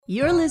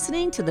You're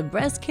listening to the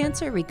Breast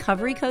Cancer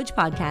Recovery Coach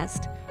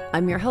podcast.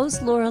 I'm your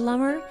host, Laura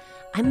Lummer.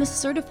 I'm a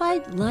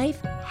certified life,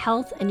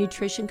 health, and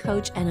nutrition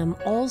coach, and I'm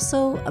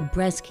also a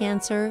breast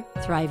cancer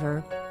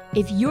thriver.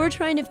 If you're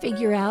trying to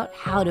figure out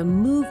how to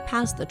move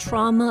past the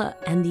trauma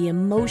and the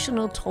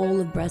emotional toll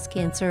of breast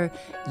cancer,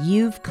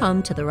 you've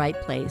come to the right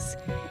place.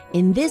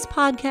 In this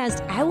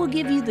podcast, I will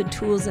give you the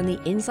tools and the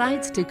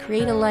insights to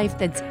create a life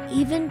that's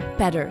even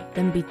better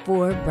than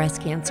before breast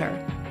cancer.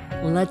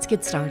 Let's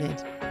get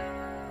started.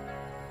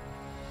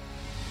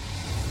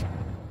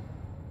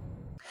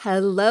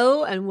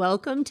 Hello and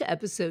welcome to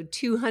episode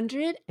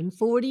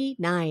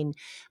 249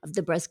 of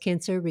the Breast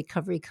Cancer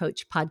Recovery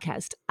Coach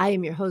podcast. I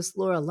am your host,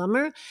 Laura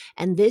Lummer,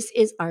 and this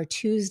is our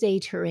Tuesday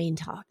Terrain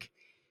Talk.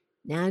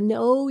 Now, I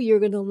know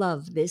you're going to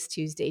love this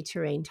Tuesday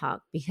Terrain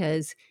Talk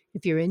because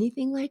if you're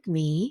anything like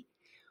me,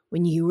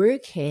 when you were a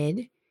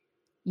kid,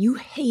 you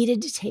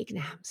hated to take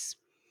naps.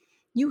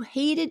 You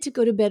hated to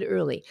go to bed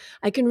early.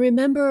 I can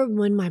remember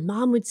when my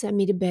mom would send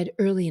me to bed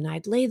early and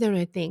I'd lay there and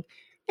I'd think,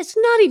 it's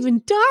not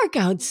even dark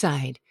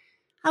outside.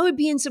 I would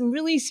be in some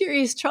really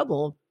serious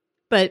trouble,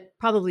 but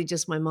probably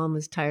just my mom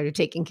was tired of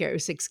taking care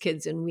of 6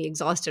 kids and we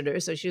exhausted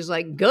her. So she was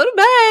like, go to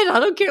bed. I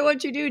don't care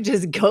what you do.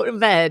 Just go to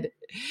bed.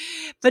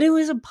 But it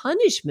was a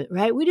punishment,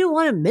 right? We didn't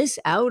want to miss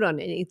out on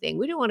anything.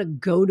 We didn't want to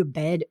go to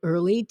bed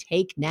early,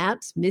 take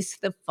naps, miss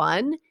the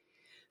fun.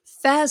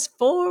 Fast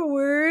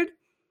forward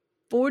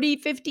 40,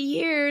 50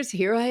 years.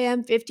 Here I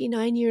am,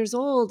 59 years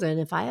old. And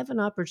if I have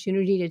an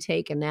opportunity to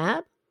take a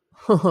nap,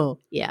 oh,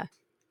 yeah.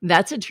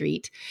 That's a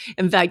treat.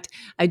 In fact,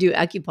 I do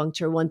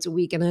acupuncture once a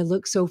week and I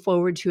look so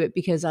forward to it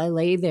because I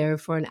lay there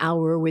for an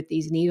hour with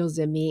these needles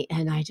in me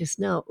and I just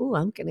know,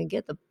 I'm going to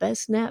get the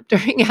best nap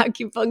during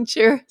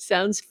acupuncture.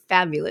 Sounds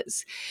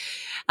fabulous.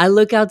 I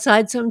look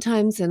outside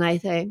sometimes and I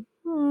think,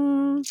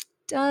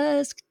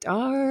 dusk,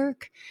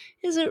 dark.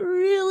 Is it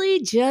really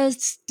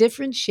just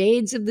different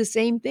shades of the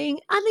same thing?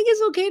 I think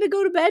it's okay to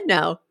go to bed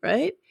now,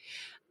 right?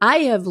 I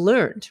have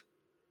learned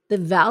the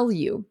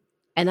value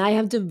and I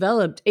have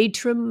developed a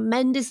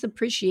tremendous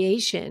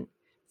appreciation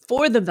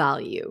for the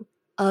value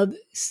of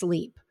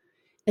sleep,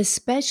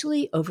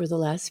 especially over the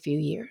last few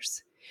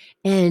years.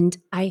 And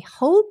I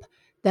hope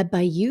that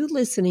by you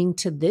listening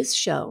to this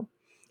show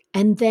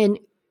and then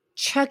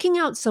checking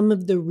out some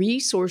of the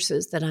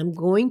resources that I'm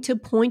going to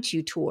point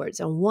you towards,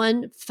 and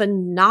one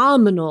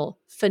phenomenal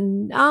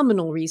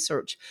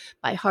research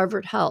by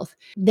Harvard Health,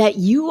 that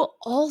you will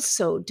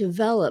also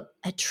develop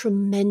a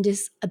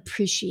tremendous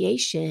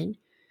appreciation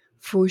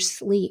for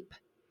sleep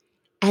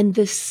and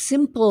the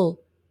simple,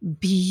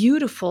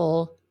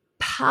 beautiful,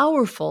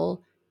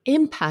 powerful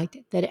impact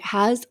that it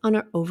has on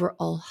our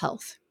overall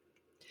health.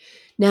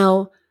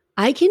 Now,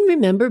 I can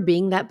remember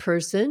being that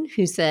person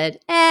who said,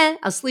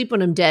 I'll sleep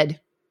when I'm dead.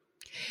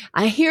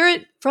 I hear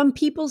it from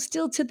people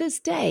still to this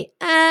day,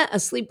 I'll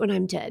sleep when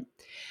I'm dead.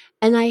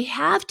 And I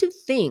have to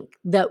think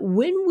that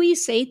when we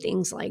say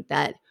things like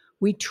that,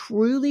 we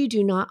truly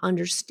do not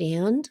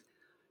understand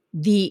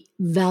the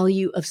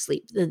value of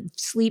sleep. The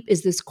sleep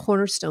is this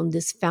cornerstone,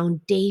 this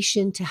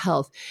foundation to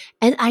health.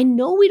 And I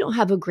know we don't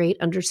have a great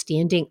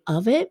understanding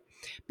of it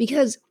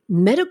because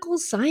medical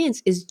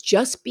science is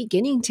just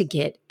beginning to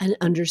get an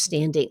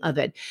understanding of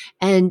it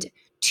and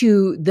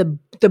to the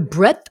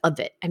breadth of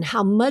it and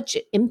how much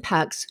it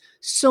impacts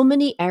so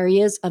many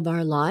areas of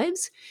our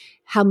lives,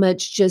 how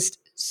much just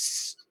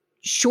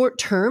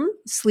short-term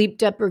sleep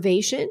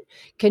deprivation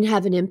can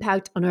have an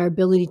impact on our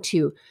ability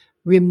to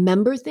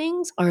remember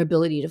things, our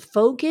ability to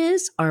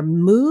focus, our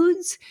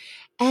moods,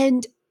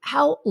 and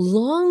how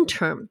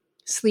long-term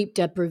sleep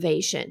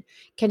deprivation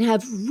can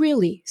have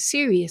really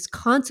serious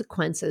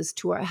consequences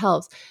to our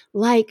health,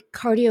 like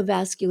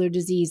cardiovascular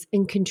disease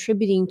and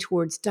contributing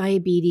towards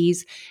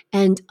diabetes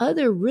and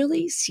other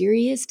really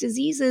serious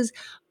diseases.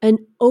 And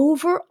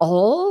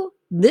overall,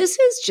 this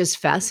is just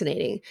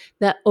fascinating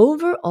that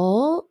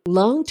overall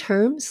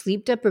long-term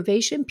sleep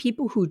deprivation,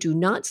 people who do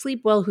not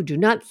sleep well, who do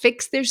not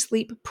fix their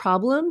sleep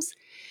problems,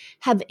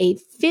 have a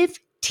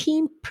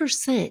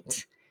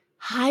 15%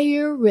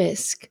 higher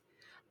risk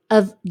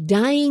of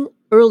dying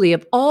early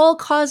of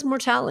all-cause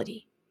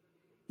mortality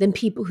than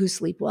people who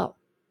sleep well.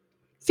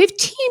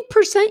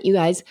 15%, you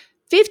guys,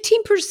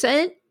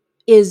 15%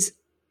 is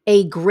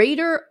a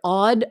greater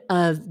odd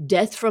of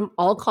death from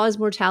all-cause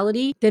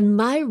mortality than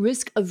my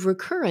risk of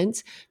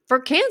recurrence for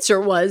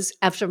cancer was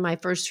after my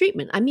first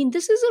treatment. I mean,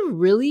 this is a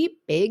really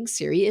big,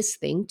 serious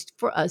thing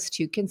for us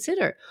to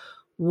consider.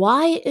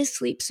 Why is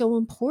sleep so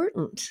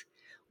important?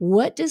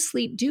 What does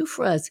sleep do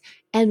for us?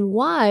 And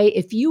why,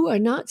 if you are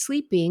not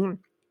sleeping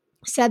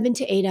 7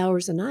 to 8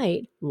 hours a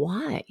night,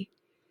 why?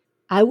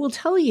 I will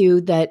tell you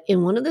that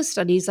in one of the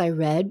studies I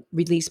read,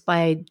 released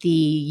by the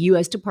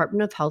U.S.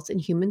 Department of Health and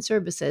Human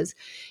Services,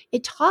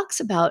 it talks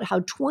about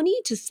how 20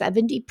 to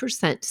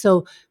 70%,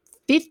 so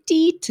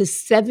 50 to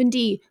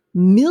 70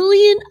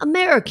 million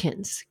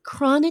Americans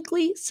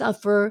chronically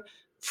suffer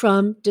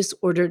from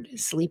disordered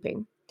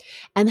sleeping,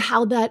 and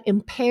how that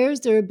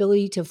impairs their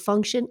ability to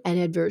function and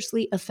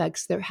adversely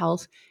affects their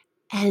health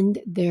and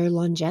their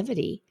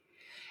longevity.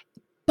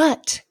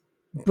 But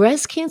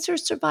breast cancer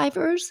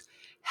survivors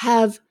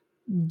have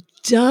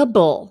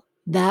double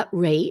that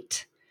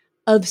rate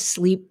of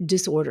sleep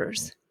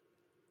disorders.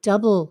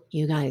 Double,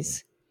 you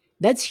guys.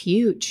 That's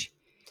huge.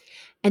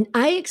 And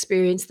I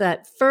experienced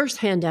that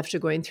firsthand after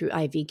going through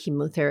IV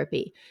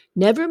chemotherapy.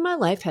 Never in my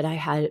life had I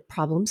had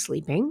problems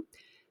sleeping.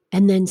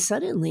 And then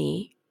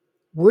suddenly,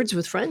 Words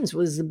with Friends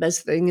was the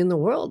best thing in the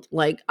world.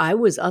 Like, I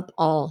was up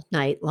all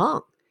night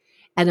long.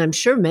 And I'm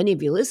sure many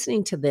of you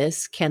listening to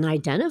this can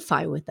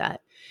identify with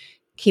that.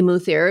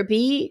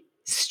 Chemotherapy,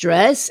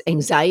 stress,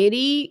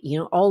 anxiety,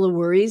 all the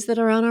worries that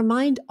are on our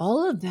mind,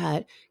 all of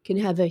that can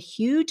have a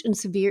huge and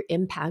severe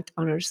impact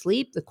on our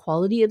sleep, the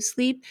quality of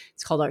sleep.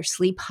 It's called our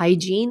sleep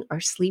hygiene, our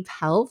sleep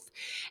health.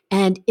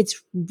 And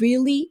it's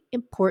really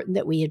important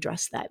that we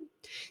address that.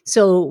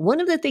 So one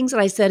of the things that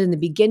I said in the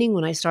beginning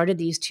when I started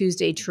these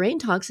Tuesday Terrain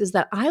Talks is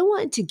that I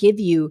want to give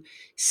you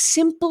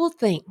simple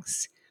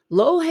things,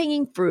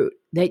 low-hanging fruit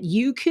that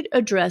you could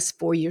address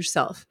for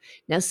yourself.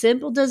 Now,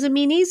 simple doesn't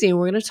mean easy, and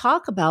we're going to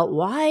talk about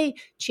why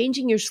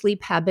changing your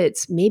sleep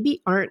habits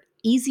maybe aren't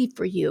easy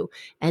for you.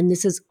 And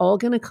this is all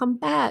going to come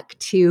back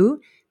to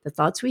the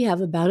thoughts we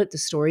have about it, the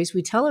stories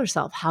we tell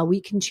ourselves, how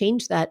we can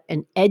change that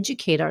and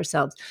educate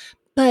ourselves.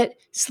 But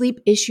sleep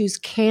issues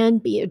can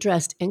be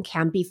addressed and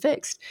can be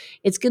fixed.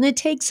 It's going to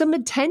take some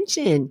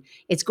attention.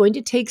 It's going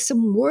to take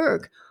some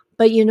work.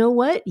 But you know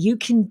what? You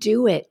can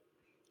do it.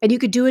 And you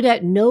could do it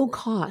at no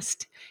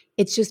cost.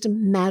 It's just a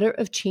matter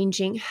of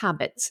changing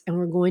habits. And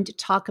we're going to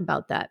talk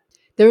about that.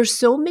 There are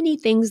so many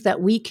things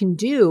that we can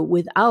do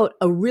without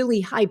a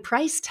really high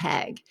price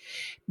tag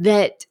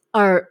that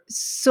are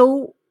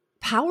so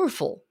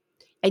powerful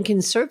and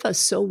can serve us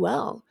so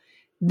well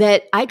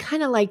that I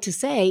kind of like to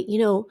say,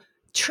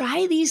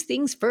 try these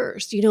things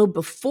first,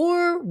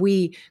 before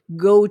we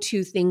go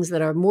to things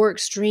that are more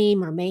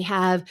extreme or may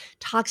have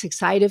toxic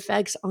side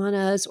effects on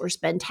us or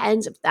spend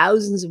tens of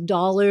thousands of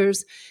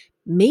dollars.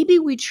 Maybe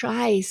we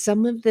try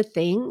some of the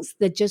things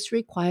that just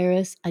require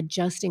us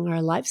adjusting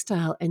our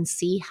lifestyle and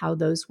see how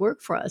those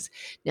work for us.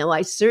 Now,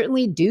 I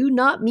certainly do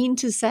not mean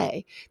to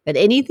say that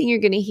anything you're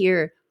going to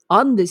hear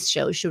on this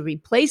show should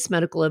replace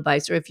medical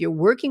advice, or if you're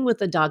working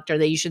with a doctor,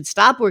 that you should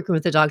stop working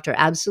with a doctor.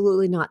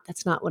 Absolutely not.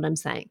 That's not what I'm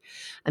saying.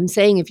 I'm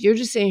saying if you're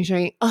just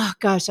saying, oh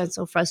gosh, that's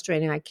so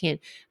frustrating, I can't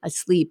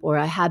sleep, or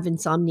I have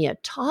insomnia,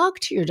 talk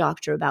to your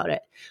doctor about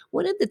it.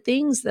 One of the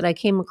things that I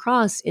came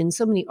across in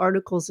so many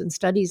articles and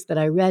studies that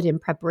I read in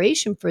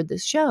preparation for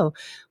this show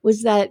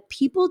was that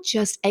people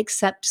just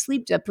accept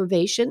sleep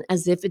deprivation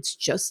as if it's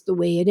just the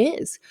way it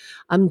is.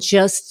 I'm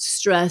just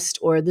stressed,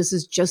 or this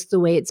is just the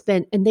way it's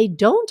been, and they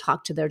don't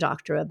talk to their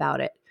doctor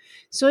about it.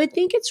 So I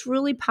think it's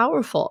really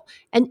powerful.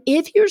 And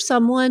if you're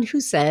someone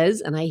who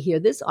says, and I hear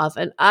this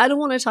often, I don't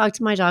want to talk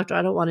to my doctor,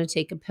 I don't want to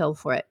take a pill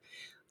for it,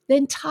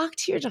 then talk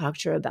to your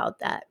doctor about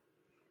that.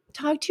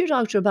 Talk to your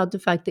doctor about the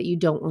fact that you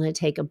don't want to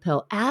take a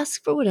pill.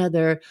 Ask for what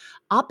other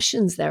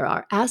options there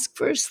are. Ask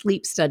for a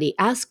sleep study.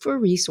 Ask for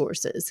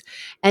resources.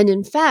 And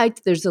in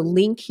fact, there's a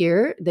link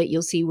here that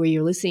you'll see where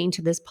you're listening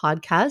to this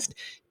podcast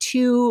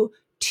to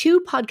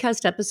 2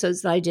 podcast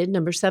episodes that I did,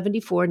 number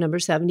 74, number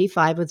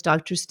 75, with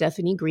Dr.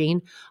 Stephanie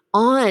Green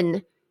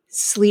on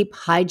sleep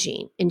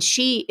hygiene. And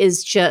she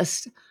is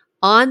just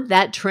on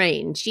that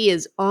train. She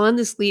is on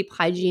the sleep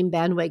hygiene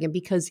bandwagon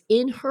because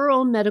in her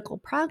own medical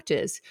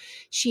practice,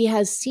 she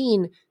has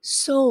seen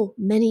so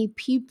many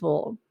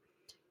people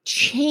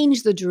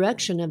change the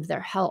direction of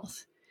their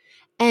health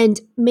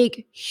and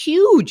make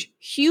huge,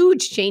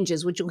 huge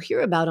changes, which you'll hear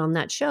about on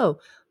that show,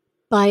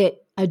 by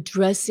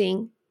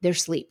addressing their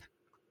sleep.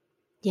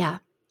 Yeah.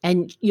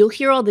 And you'll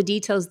hear all the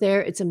details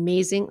there. It's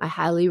amazing. I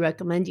highly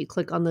recommend you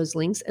click on those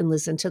links and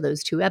listen to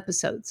those 2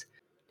 episodes.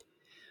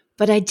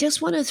 But I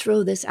just want to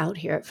throw this out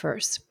here at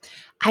first.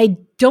 I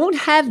don't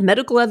have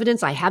medical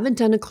evidence. I haven't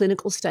done a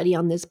clinical study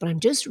on this, but I'm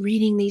just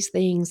reading these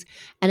things.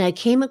 And I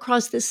came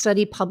across this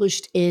study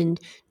published in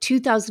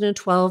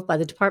 2012 by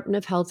the Department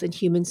of Health and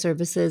Human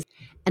Services.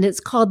 And it's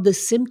called The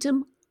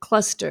Symptom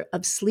Cluster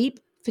of Sleep,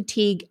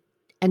 Fatigue,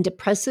 and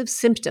Depressive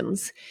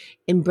Symptoms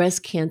in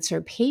Breast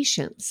Cancer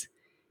Patients,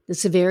 the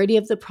Severity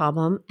of the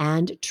Problem,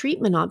 and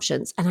Treatment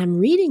Options. And I'm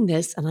reading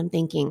this and I'm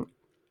thinking,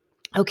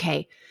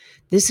 okay,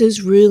 this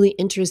is really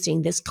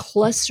interesting. This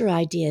cluster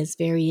idea is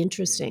very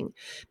interesting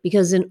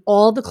because in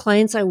all the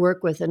clients I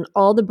work with and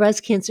all the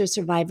breast cancer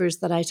survivors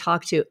that I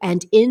talk to,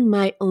 and in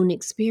my own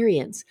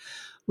experience,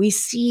 we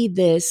see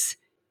this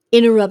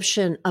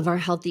interruption of our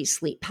healthy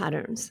sleep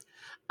patterns.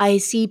 I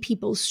see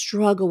people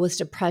struggle with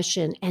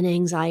depression and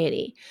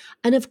anxiety.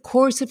 And of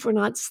course, if we're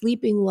not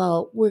sleeping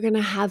well, we're going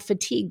to have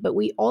fatigue, but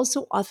we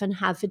also often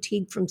have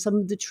fatigue from some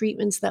of the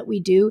treatments that we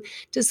do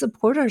to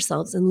support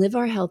ourselves and live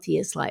our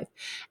healthiest life.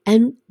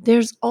 And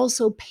there's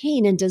also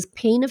pain. And does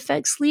pain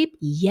affect sleep?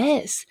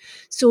 Yes.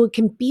 So it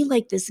can be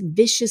like this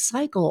vicious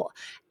cycle.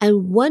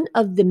 And one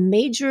of the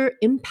major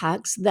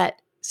impacts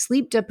that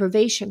sleep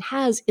deprivation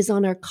has is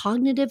on our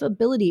cognitive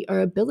ability, our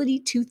ability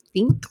to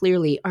think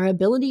clearly, our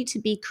ability to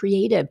be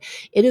creative.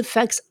 It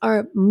affects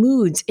our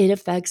moods. It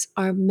affects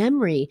our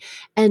memory.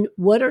 And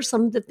what are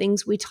some of the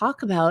things we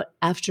talk about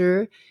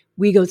after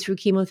We go through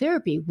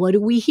chemotherapy. What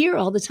do we hear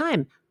all the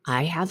time?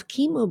 I have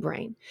chemo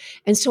brain.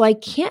 And so I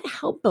can't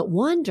help but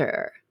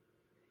wonder,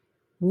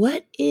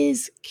 what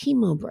is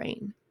chemo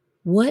brain?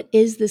 What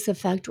is this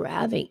effect we're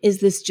having? Is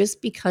this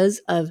just because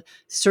of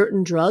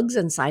certain drugs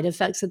and side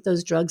effects that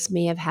those drugs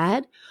may have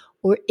had?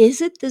 Or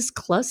is it this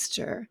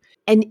cluster?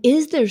 And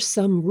is there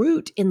some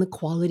root in the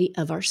quality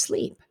of our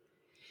sleep?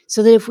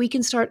 So that if we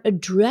can start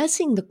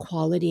addressing the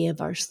quality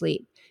of our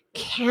sleep,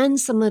 can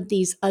some of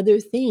these other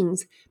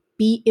things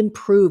be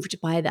improved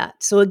by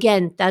that? So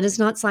again, that is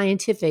not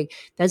scientific.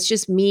 That's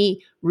just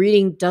me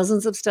reading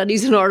dozens of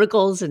studies and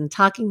articles and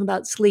talking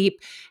about sleep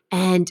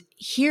and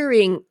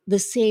hearing the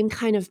same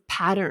kind of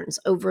patterns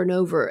over and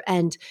over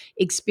and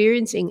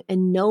experiencing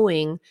and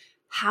knowing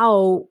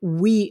how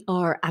we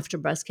are after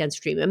breast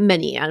cancer treatment.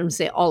 Many, I don't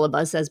say all of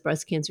us as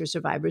breast cancer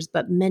survivors,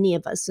 but many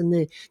of us, and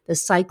the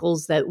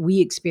cycles that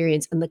we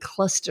experience and the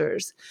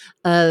clusters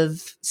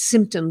of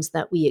symptoms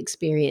that we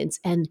experience,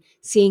 and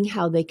seeing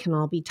how they can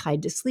all be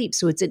tied to sleep.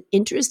 So it's an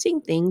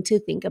interesting thing to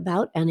think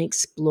about and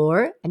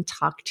explore and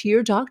talk to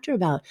your doctor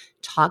about,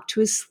 talk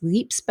to a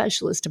sleep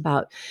specialist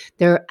about.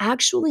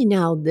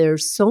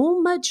 There's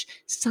so much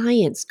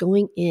science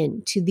going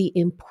into the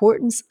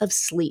importance of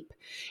sleep,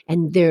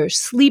 and their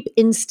sleep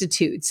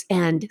institutes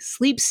and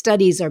sleep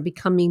studies are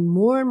becoming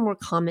more and more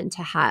common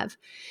to have,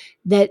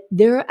 that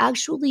there are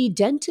actually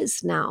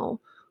dentists now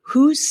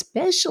who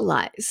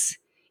specialize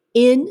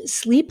in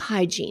sleep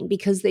hygiene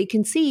because they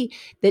can see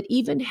that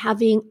even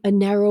having a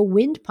narrow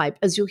windpipe,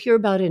 as you'll hear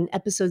about in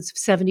episodes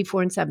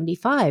 74 and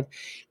 75,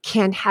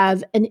 can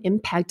have an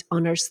impact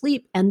on our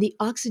sleep and the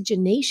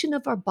oxygenation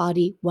of our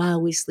body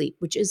while we sleep,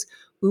 which is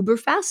uber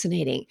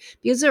fascinating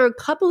because there are a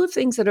couple of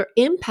things that are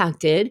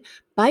impacted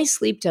by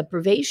sleep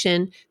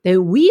deprivation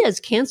that we as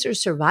cancer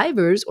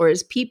survivors or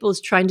as people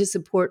trying to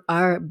support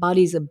our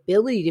body's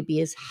ability to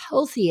be as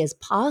healthy as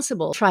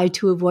possible try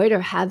to avoid, or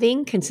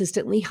having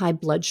consistently high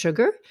blood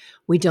sugar.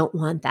 We don't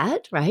want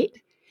that, right?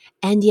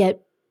 And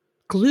yet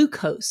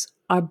glucose,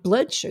 our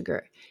blood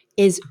sugar,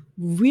 is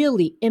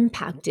really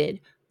impacted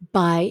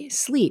by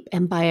sleep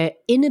and by our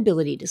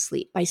inability to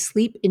sleep, by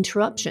sleep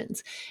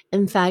interruptions.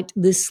 In fact,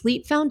 the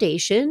Sleep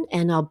Foundation,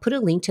 and I'll put a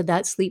link to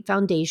that,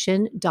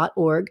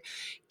 sleepfoundation.org,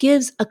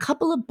 gives a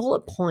couple of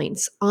bullet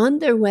points on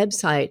their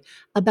website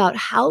about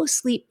how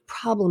sleep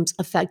problems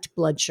affect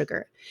blood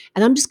sugar.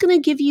 And I'm just going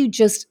to give you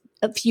just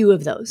a few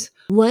of those.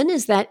 One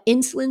is that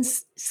insulin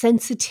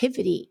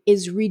sensitivity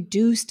is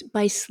reduced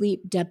by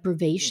sleep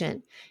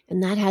deprivation,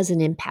 and that has an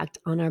impact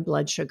on our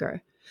blood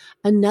sugar.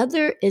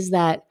 Another is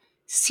that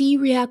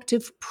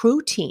C-reactive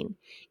protein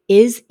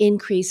is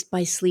increased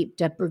by sleep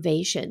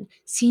deprivation.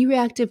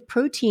 C-reactive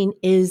protein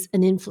is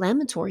an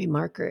inflammatory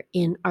marker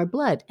in our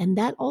blood, and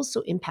that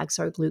also impacts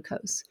our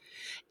glucose.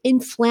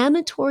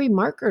 Inflammatory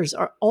markers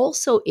are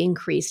also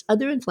increased,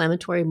 other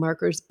inflammatory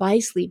markers, by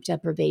sleep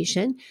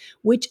deprivation,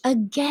 which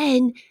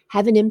again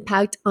have an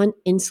impact on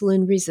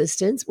insulin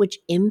resistance, which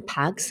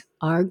impacts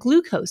our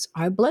glucose,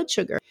 our blood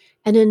sugar.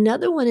 And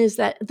another one is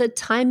that the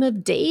time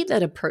of day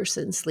that a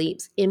person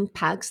sleeps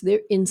impacts their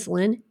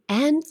insulin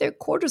and their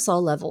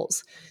cortisol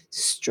levels,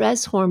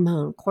 stress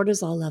hormone,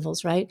 cortisol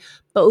levels, right?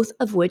 Both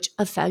of which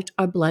affect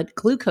our blood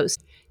glucose.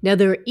 Now,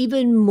 there are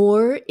even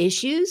more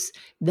issues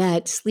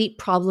that sleep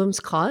problems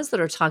cause that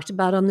are talked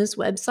about on this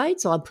website.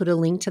 So I'll put a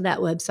link to that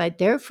website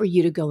there for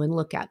you to go and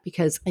look at,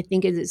 because I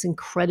think it is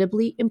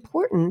incredibly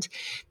important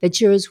that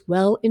you're as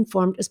well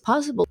informed as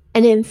possible.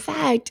 And in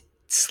fact,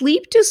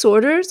 sleep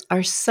disorders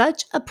are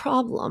such a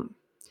problem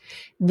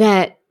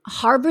that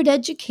Harvard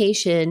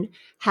Education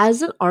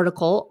has an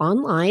article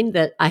online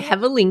that I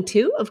have a link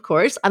to, of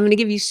course. I'm going to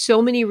give you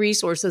so many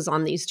resources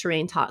on these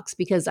terrain talks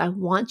because I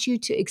want you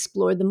to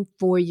explore them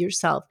for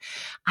yourself.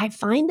 I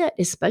find that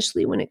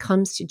especially when it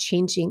comes to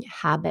changing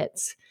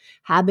habits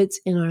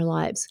in our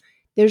lives,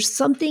 there's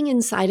something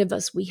inside of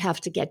us we have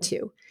to get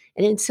to.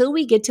 And until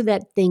we get to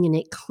that thing and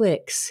it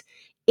clicks,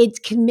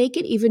 it can make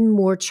it even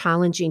more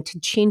challenging to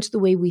change the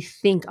way we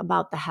think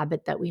about the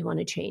habit that we want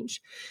to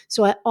change.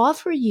 So I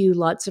offer you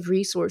lots of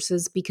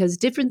resources because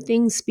different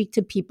things speak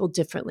to people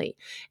differently.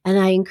 And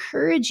I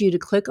encourage you to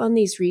click on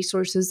these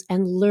resources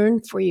and learn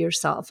for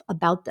yourself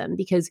about them,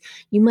 because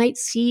you might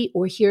see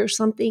or hear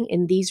something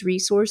in these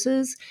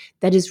resources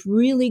that is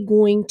really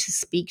going to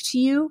speak to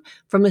you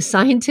from a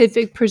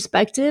scientific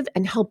perspective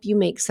and help you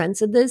make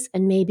sense of this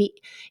and maybe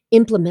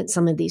implement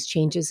some of these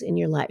changes in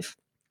your life.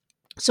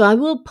 So I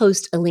will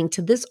post a link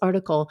to this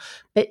article,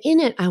 but in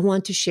it, I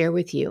want to share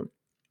with you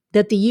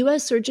that the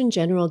U.S. Surgeon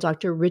General,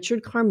 Dr.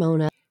 Richard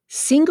Carmona,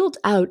 singled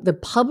out the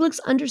public's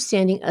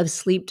understanding of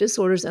sleep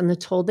disorders and the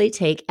toll they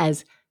take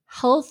as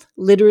health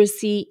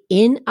literacy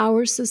in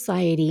our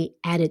society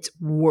at its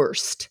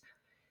worst.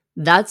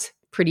 That's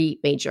pretty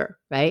major,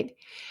 right?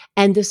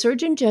 And the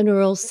Surgeon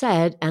General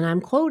said, and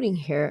I'm quoting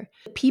here,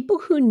 people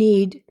who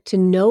need to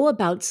know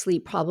about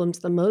sleep problems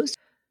the most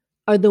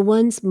are the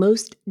ones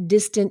most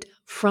distant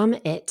from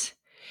it.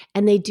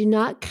 And they do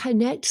not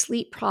connect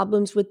sleep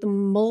problems with the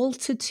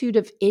multitude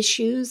of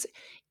issues,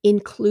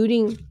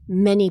 including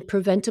many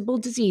preventable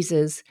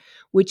diseases,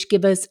 which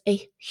give us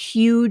a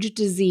huge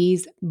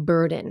disease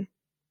burden.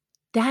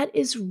 That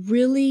is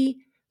really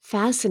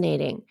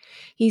fascinating.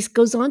 He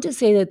goes on to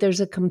say that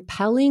there's a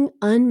compelling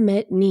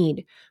unmet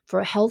need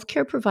for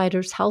healthcare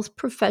providers, health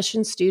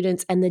profession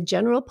students, and the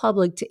general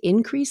public to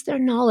increase their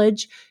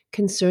knowledge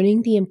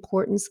concerning the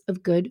importance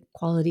of good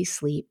quality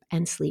sleep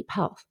and sleep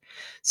health.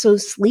 So,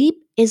 sleep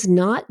is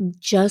not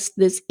just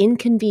this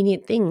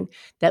inconvenient thing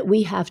that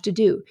we have to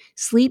do.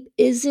 Sleep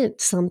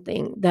isn't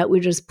something that we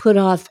just put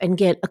off and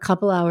get a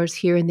couple hours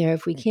here and there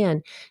if we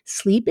can.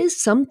 Sleep is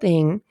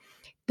something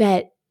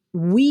that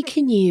we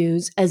can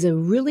use as a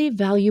really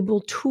valuable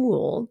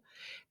tool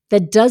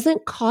that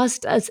doesn't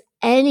cost us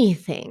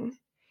anything,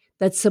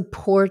 that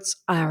supports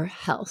our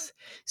health.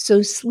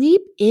 So sleep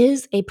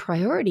is a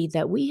priority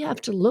that we have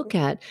to look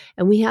at,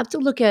 and we have to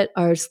look at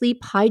our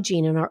sleep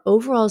hygiene and our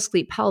overall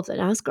sleep health and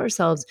ask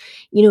ourselves,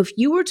 if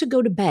you were to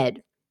go to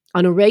bed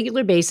on a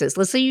regular basis,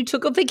 let's say you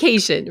took a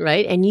vacation,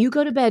 right? And you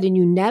go to bed and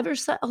you never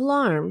set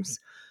alarms,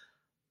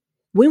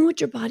 when would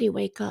your body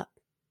wake up?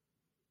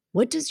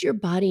 What does your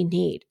body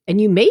need?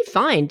 And you may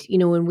find,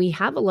 when we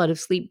have a lot of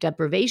sleep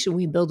deprivation,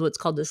 we build what's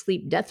called a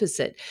sleep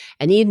deficit.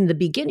 And in the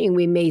beginning,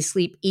 we may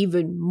sleep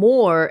even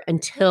more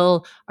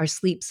until our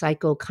sleep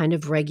cycle kind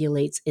of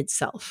regulates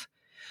itself.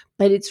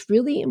 But it's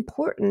really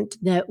important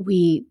that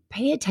we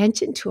pay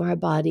attention to our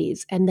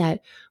bodies and that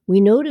we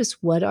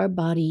notice what our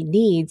body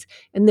needs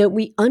and that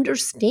we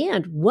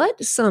understand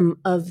what some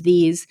of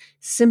these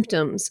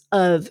symptoms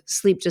of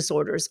sleep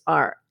disorders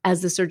are,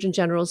 as the Surgeon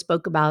General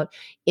spoke about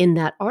in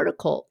that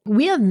article.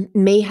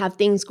 May have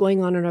things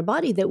going on in our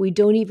body that we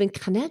don't even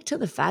connect to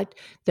the fact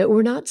that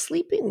we're not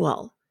sleeping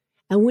well.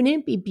 And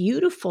wouldn't it be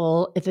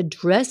beautiful if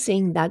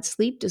addressing that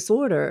sleep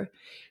disorder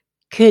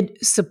could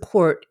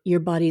support your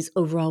body's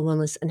overall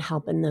wellness and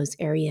help in those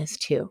areas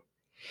too?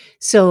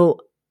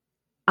 So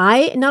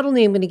I not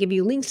only am going to give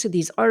you links to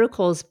these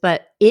articles,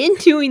 but in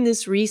doing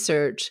this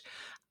research,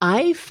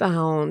 I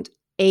found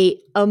a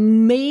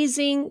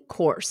amazing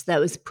course that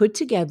was put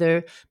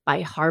together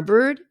by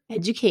Harvard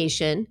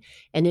Education,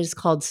 and it is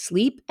called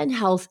Sleep and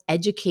Health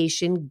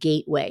Education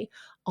Gateway.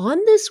 On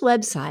this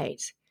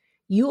website,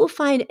 you will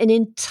find an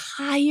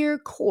entire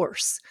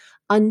course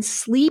on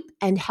sleep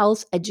and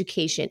health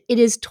education. It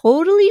is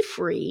totally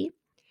free.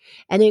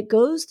 And it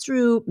goes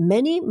through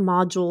many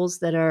modules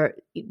that are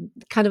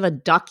kind of a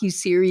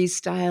docu-series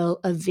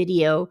style of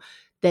video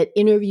that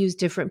interviews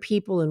different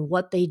people and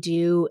what they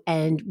do,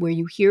 and where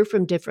you hear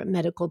from different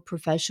medical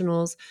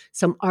professionals,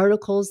 some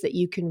articles that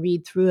you can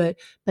read through it.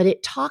 But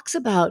it talks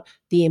about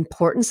the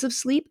importance of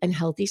sleep and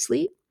healthy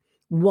sleep,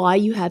 why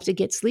you have to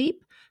get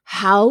sleep,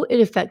 how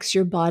it affects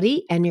your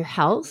body and your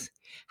health,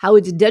 how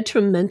it's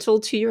detrimental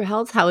to your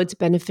health, how it's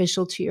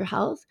beneficial to your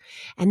health.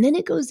 And then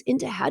it goes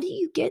into, how do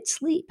you get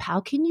sleep? How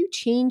can you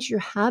change your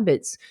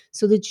habits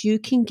so that you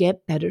can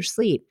get better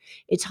sleep?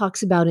 It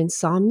talks about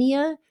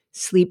insomnia,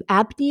 sleep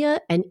apnea,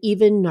 and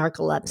even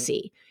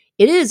narcolepsy.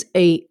 It is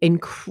an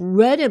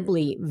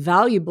incredibly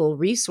valuable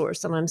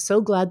resource, and I'm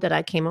so glad that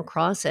I came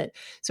across it.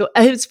 So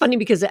it's funny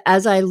because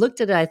as I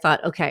looked at it, I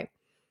thought, okay,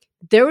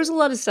 there was a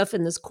lot of stuff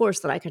in this course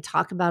that I could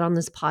talk about on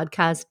this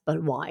podcast,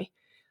 but why?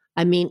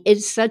 I mean,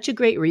 it's such a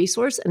great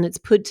resource and it's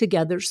put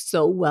together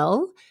so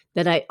well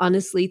that I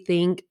honestly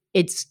think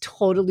it's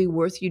totally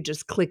worth you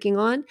just clicking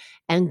on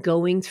and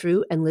going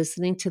through and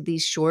listening to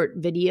these short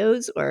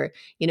videos or,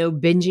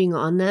 binging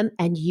on them,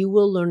 and you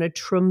will learn a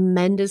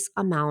tremendous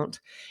amount.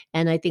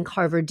 And I think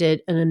Harvard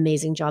did an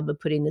amazing job of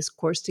putting this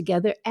course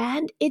together,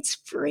 and it's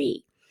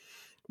free.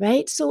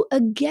 Right? So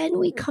again,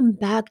 we come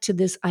back to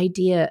this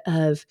idea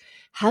of,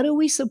 how do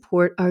we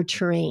support our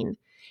terrain?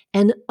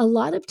 And a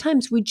lot of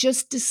times we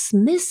just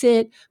dismiss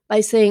it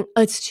by saying,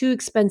 oh, it's too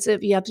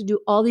expensive. You have to do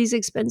all these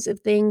expensive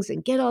things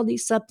and get all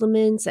these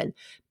supplements and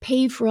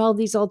pay for all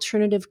these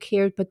alternative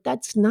care. But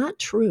that's not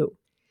true.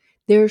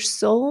 There are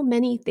so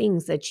many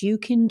things that you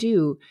can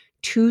do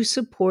to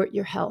support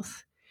your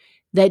health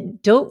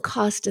that don't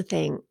cost a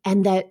thing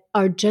and that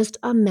are just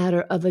a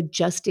matter of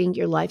adjusting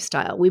your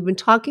lifestyle. We've been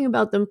talking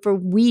about them for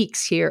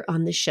weeks here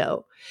on the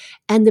show.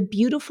 And the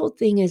beautiful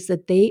thing is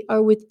that they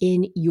are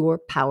within your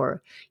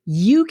power.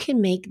 You can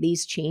make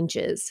these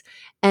changes.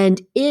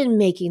 And in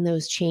making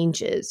those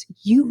changes,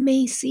 you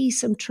may see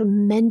some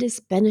tremendous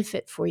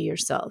benefit for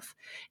yourself.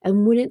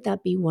 And wouldn't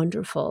that be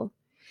wonderful?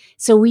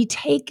 So we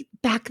take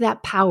back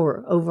that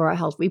power over our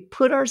health. We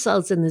put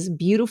ourselves in this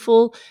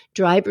beautiful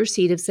driver's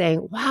seat of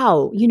saying,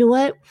 wow, you know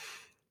what?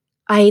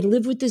 I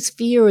live with this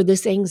fear or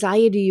this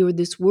anxiety or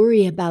this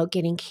worry about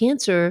getting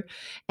cancer.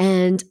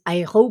 And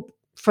I hope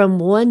from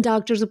one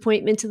doctor's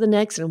appointment to the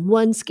next and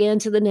one scan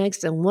to the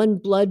next and one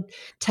blood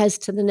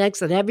test to the next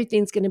that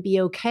everything's going to be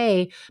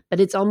okay.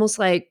 But it's almost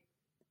like,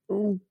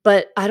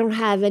 but I don't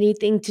have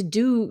anything to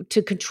do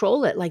to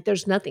control it. Like,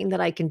 there's nothing that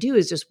I can do,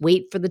 is just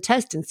wait for the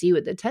test and see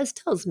what the test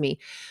tells me.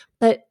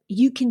 But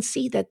you can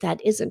see that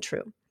that isn't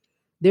true.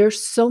 There's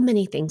so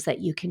many things that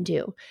you can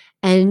do.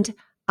 And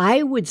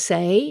I would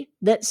say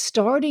that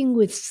starting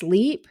with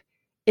sleep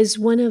is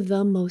one of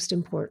the most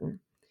important,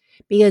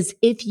 Because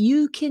if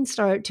you can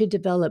start to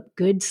develop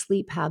good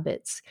sleep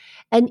habits,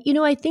 and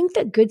I think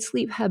that good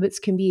sleep habits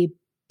can be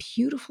a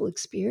beautiful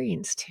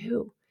experience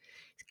too.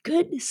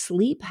 Good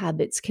sleep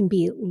habits can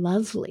be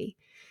lovely.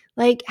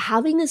 Like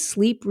having a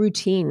sleep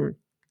routine.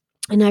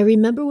 And I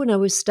remember when I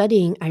was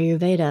studying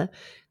Ayurveda,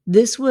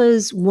 this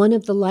was one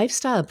of the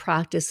lifestyle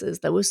practices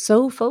that was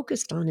so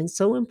focused on and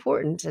so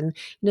important. And,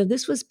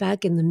 this was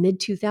back in the mid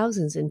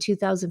 2000s, in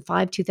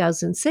 2005,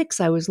 2006.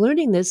 I was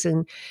learning this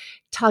and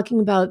talking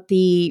about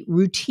the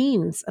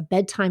routines,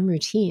 bedtime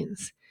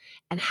routines,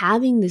 and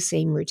having the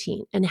same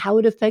routine and how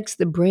it affects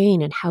the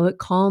brain and how it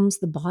calms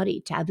the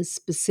body to have a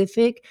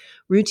specific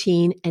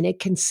routine and a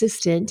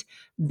consistent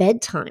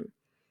bedtime.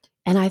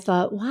 And I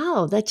thought,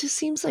 wow, that just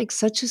seems like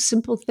such a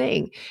simple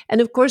thing.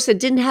 And of course, it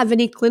didn't have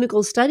any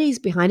clinical studies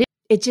behind it.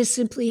 It just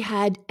simply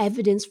had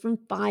evidence from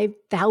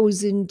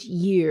 5,000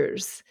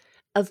 years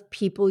of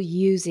people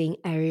using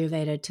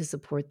Ayurveda to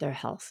support their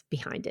health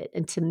behind it.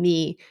 And to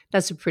me,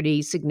 that's a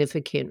pretty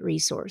significant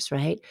resource,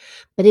 right?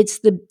 But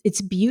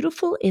it's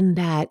beautiful in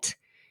that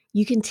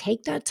you can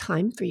take that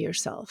time for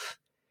yourself.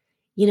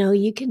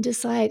 You can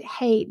decide,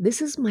 hey,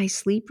 this is my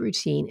sleep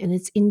routine and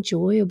it's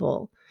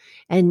enjoyable.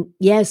 And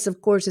yes,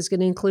 of course, it's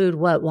going to include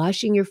what?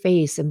 Washing your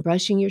face and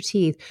brushing your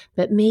teeth.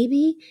 But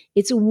maybe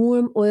it's a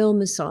warm oil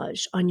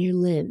massage on your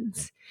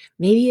limbs.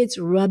 Maybe it's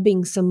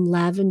rubbing some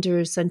lavender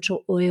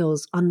essential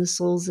oils on the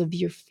soles of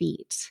your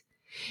feet.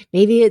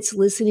 Maybe it's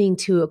listening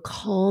to a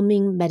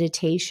calming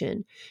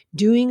meditation,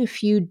 doing a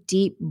few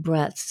deep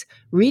breaths,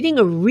 reading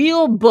a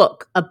real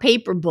book, a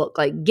paper book,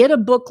 like get a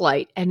book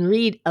light and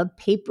read a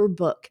paper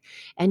book,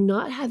 and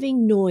not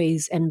having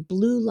noise and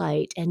blue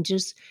light and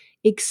just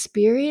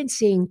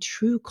experiencing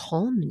true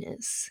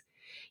calmness.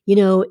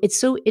 It's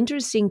so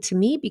interesting to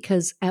me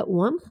because at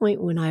one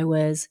point when I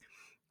was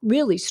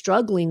really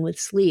struggling with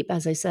sleep,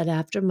 as I said,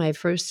 after my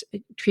first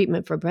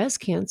treatment for breast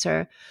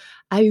cancer,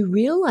 I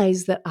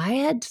realized that I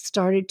had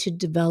started to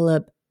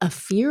develop a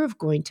fear of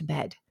going to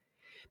bed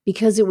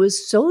because it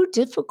was so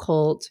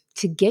difficult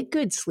to get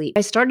good sleep.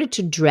 I started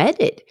to dread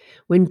it.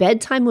 When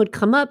bedtime would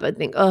come up, I'd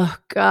think, oh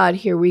God,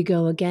 here we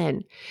go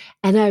again.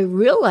 And I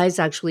realized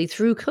actually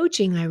through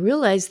coaching, I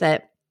realized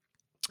that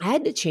I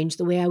had to change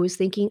the way I was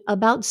thinking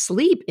about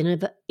sleep in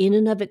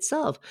and of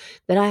itself,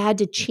 that I had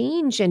to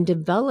change and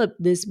develop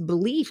this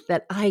belief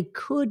that I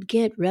could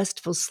get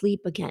restful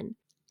sleep again.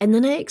 And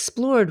then I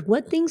explored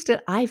what things did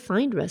I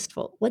find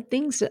restful? What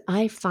things did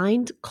I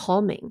find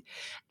calming?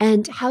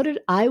 And how did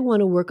I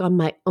want to work on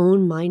my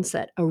own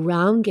mindset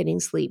around getting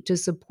sleep to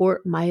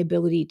support my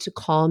ability to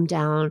calm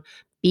down,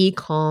 be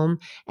calm,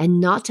 and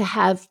not to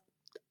have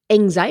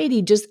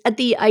anxiety just at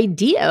the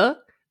idea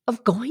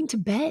of going to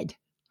bed,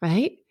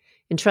 right?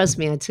 And trust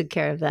me, I took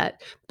care of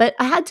that. But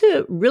I had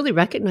to really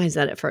recognize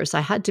that at first.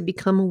 I had to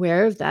become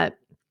aware of that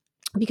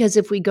because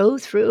if we go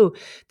through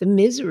the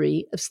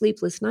misery of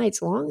sleepless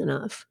nights long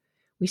enough,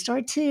 we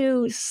start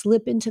to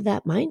slip into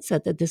that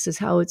mindset that this is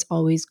how it's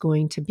always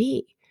going to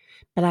be.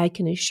 But I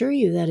can assure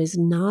you that is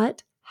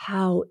not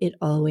how it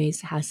always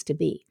has to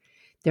be.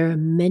 There are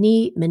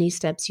many, many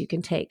steps you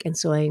can take. And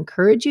so I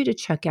encourage you to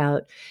check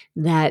out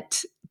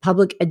that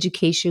public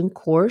education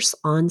course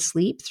on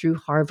sleep through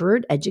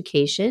Harvard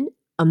Education.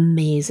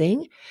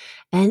 Amazing.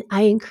 And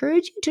I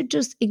encourage you to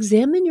just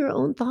examine your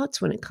own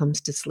thoughts when it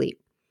comes to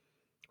sleep.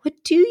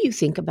 What do you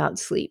think about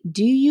sleep?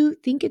 Do you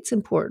think it's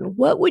important?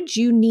 What would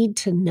you need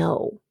to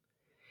know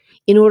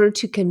in order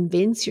to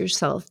convince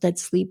yourself that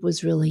sleep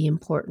was really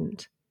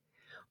important?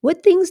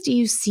 What things do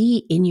you see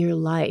in your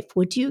life?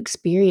 What do you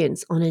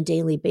experience on a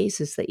daily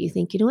basis that you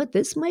think, you know what,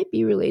 this might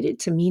be related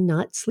to me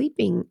not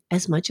sleeping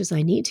as much as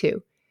I need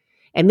to?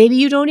 And maybe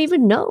you don't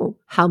even know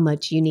how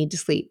much you need to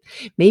sleep.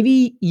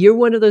 Maybe you're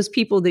one of those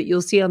people that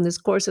you'll see on this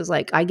course is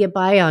like, I get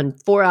by on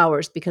 4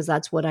 hours because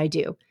that's what I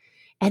do.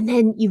 And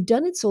then you've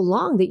done it so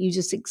long that you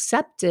just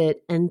accept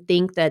it and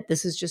think that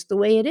this is just the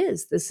way it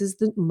is. This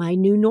is my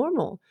new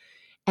normal.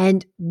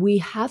 And we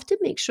have to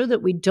make sure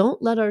that we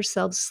don't let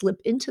ourselves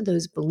slip into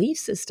those belief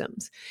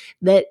systems,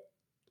 that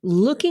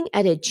looking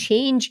at a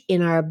change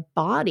in our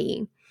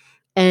body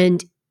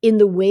and in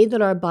the way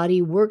that our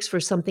body works for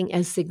something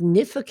as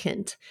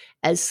significant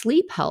as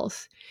sleep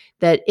health,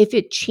 that if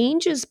it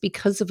changes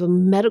because of a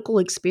medical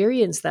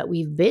experience that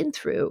we've been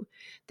through,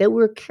 that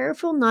we're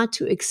careful not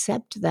to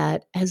accept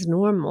that as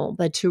normal,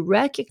 but to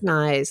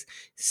recognize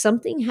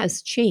something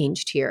has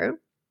changed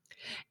here.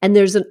 And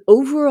there's an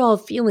overall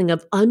feeling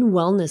of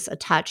unwellness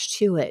attached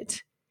to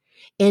it.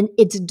 And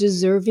it's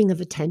deserving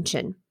of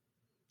attention.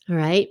 All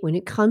right. When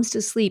it comes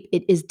to sleep,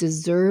 it is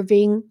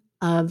deserving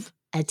of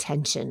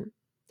attention.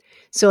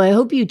 So I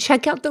hope you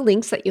check out the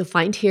links that you'll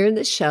find here in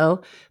the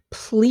show.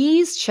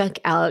 Please check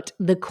out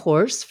the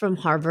course from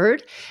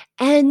Harvard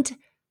and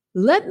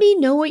let me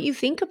know what you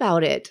think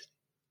about it.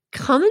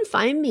 Come and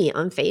find me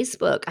on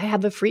Facebook. I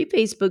have a free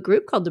Facebook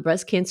group called the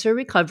Breast Cancer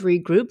Recovery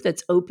Group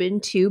that's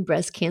open to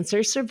breast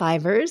cancer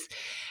survivors.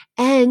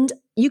 And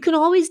you can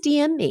always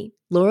DM me,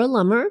 Laura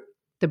Lummer,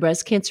 the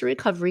Breast Cancer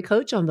Recovery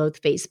Coach, on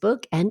both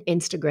Facebook and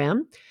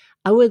Instagram.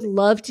 I would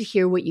love to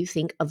hear what you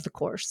think of the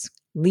course.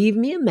 leave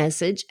me a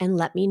message and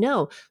let me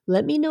know.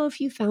 Let me know if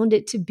you found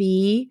it to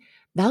be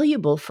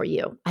valuable for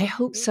you. I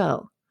hope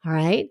so. All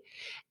right.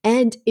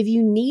 And if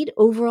you need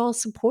overall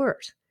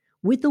support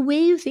with the way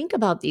you think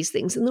about these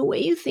things and the way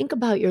you think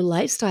about your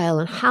lifestyle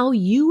and how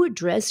you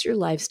address your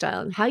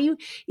lifestyle and how you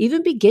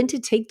even begin to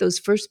take those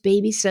first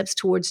baby steps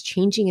towards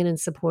changing it and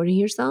supporting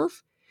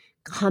yourself,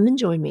 come and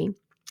join me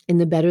in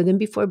the Better Than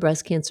Before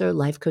Breast Cancer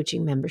Life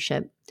Coaching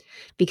Membership,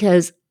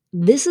 because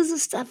this is the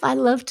stuff I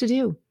love to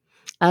do.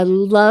 I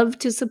love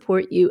to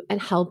support you and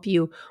help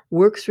you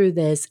work through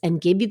this and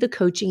give you the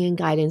coaching and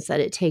guidance that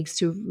it takes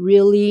to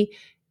really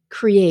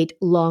create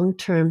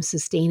long-term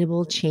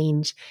sustainable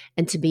change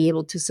and to be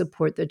able to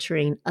support the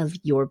terrain of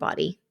your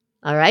body.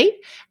 All right?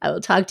 I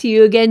will talk to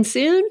you again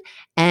soon.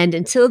 And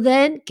until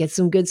then, get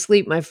some good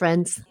sleep, my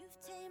friends. You've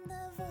tamed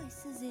the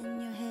voices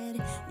in your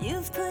head.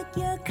 You've put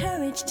your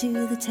courage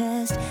to the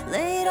test.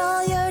 Laid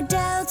all your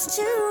doubts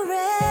to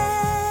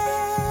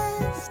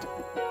rest.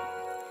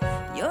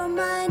 Your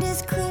mind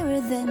is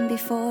clearer than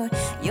before.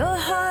 Your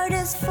heart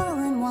is full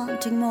and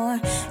wanting more.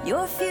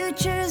 Your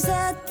future's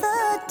at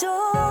the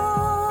door.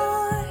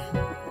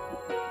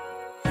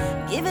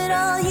 Give it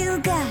all you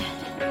got.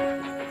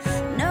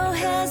 No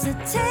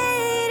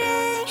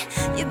hesitating.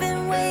 You've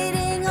been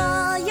waiting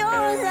all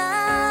your life.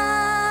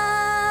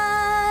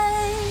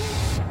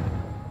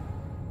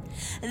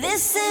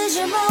 This is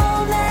your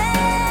moment.